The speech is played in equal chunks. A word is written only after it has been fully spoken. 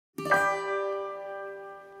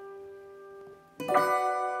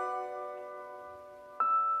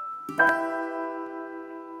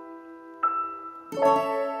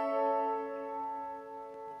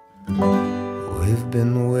We've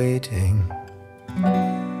been waiting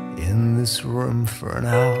in this room for an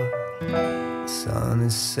hour. The sun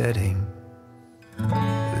is setting,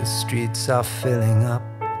 the streets are filling up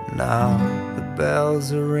now. The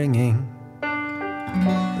bells are ringing,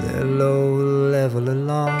 they're low-level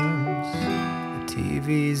alarms. The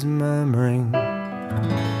TV's murmuring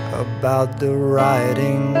about the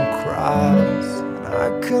rioting crowds, and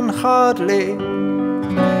I can hardly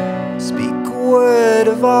speak a word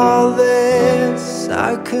of all this.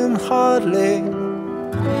 I can hardly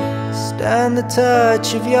stand the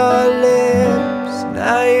touch of your lips.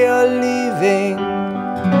 Now you're leaving,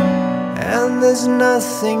 and there's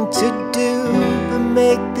nothing to do but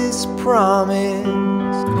make this promise,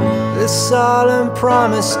 this solemn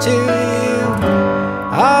promise to you.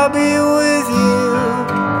 I'll be with you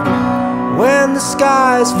when the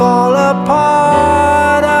skies fall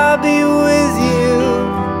apart. I'll be with you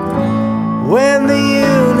when the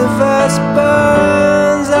universe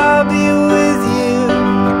burns. I'll be with you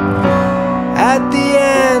at the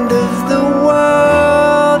end of the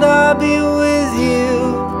world. I'll be with you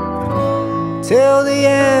till the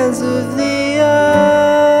ends of the earth,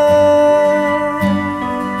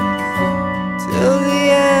 till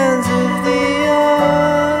the ends of the earth,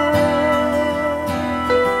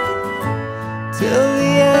 till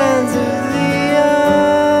the ends of the earth,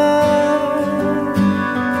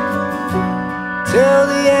 till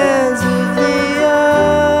the ends of the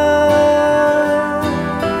earth,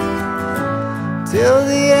 till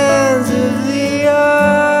the ends of the earth.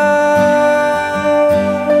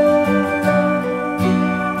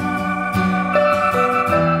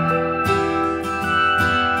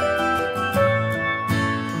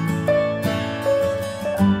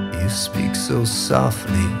 You speak so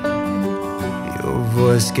softly, your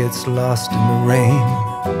voice gets lost in the rain.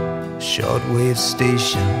 Shortwave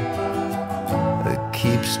station that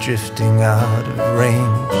keeps drifting out of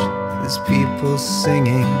range. There's people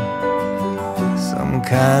singing some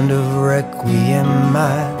kind of requiem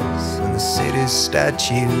mass, and the city's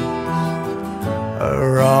statues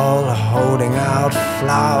are all holding out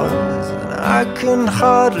flowers. And I can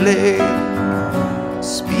hardly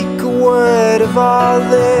speak a word of all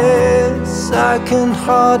this. I can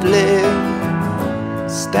hardly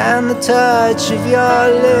stand the touch of your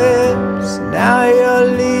lips. Now you're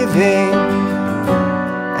leaving,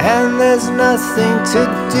 and there's nothing to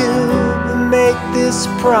do but make this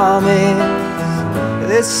promise,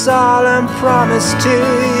 this solemn promise to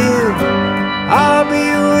you. I'll be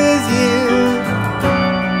with you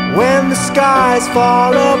when the skies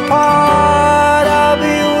fall apart. I'll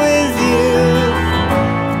be with you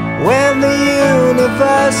when the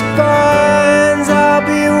universe burns. I'll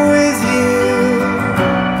be with you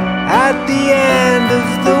at the end of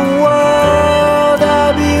the world.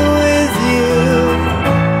 I'll be with you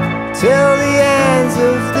till the ends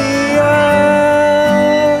of the earth,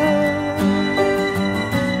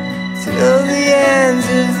 till the ends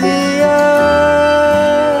of the earth,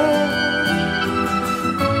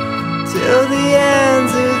 till the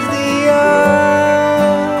ends of the earth,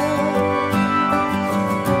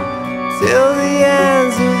 till the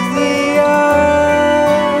ends of the earth,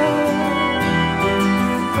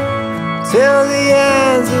 till the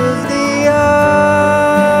ends of the earth.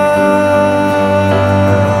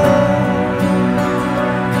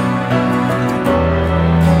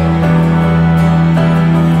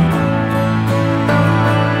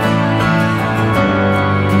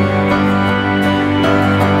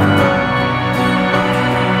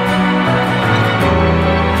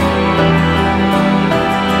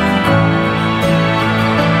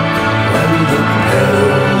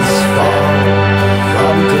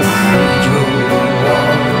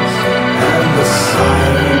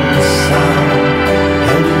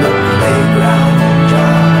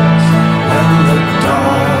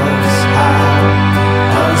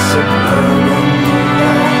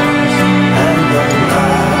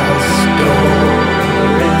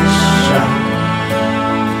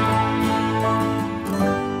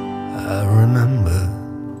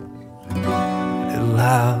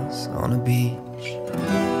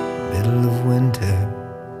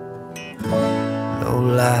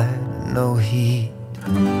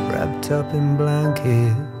 Up in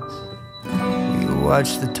blankets, we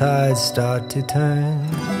watch the tide start to turn.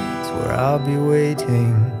 It's where I'll be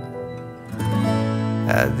waiting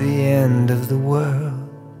at the end of the world.